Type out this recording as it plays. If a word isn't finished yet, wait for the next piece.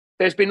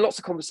there's been lots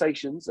of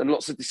conversations and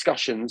lots of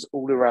discussions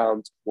all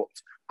around what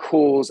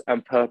cause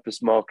and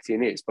purpose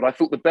marketing is. But I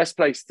thought the best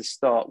place to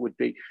start would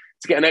be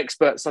to get an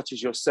expert such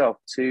as yourself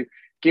to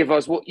give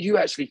us what you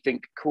actually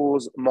think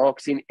cause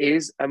marketing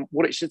is and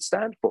what it should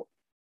stand for.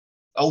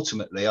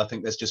 Ultimately, I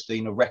think there's just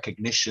been a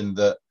recognition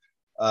that,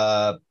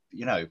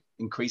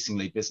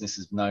 increasingly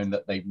businesses have known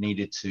that they've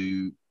needed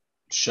to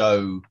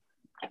show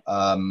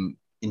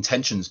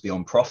intentions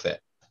beyond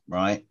profit,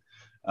 right?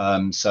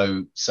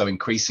 So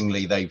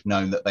increasingly they've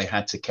known that they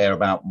had to care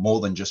about more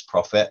than just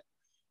profit,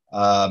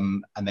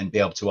 and then be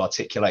able to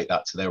articulate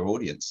that to their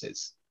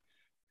audiences.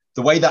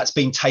 The way that's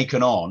been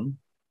taken on,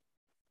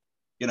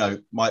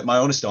 my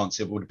honest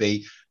answer would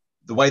be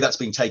the way that's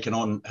been taken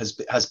on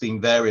has been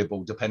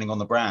variable depending on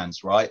the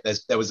brands, right?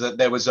 There was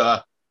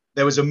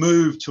a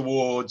move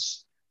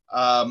towards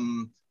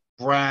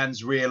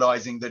brands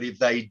realizing that if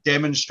they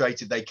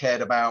demonstrated they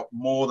cared about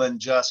more than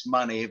just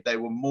money, if they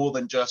were more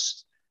than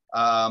just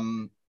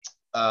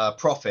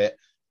profit,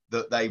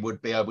 that they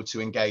would be able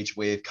to engage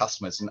with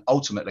customers. And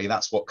ultimately,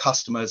 that's what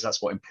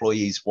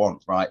employees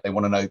want, right? They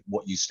want to know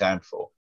what you stand for.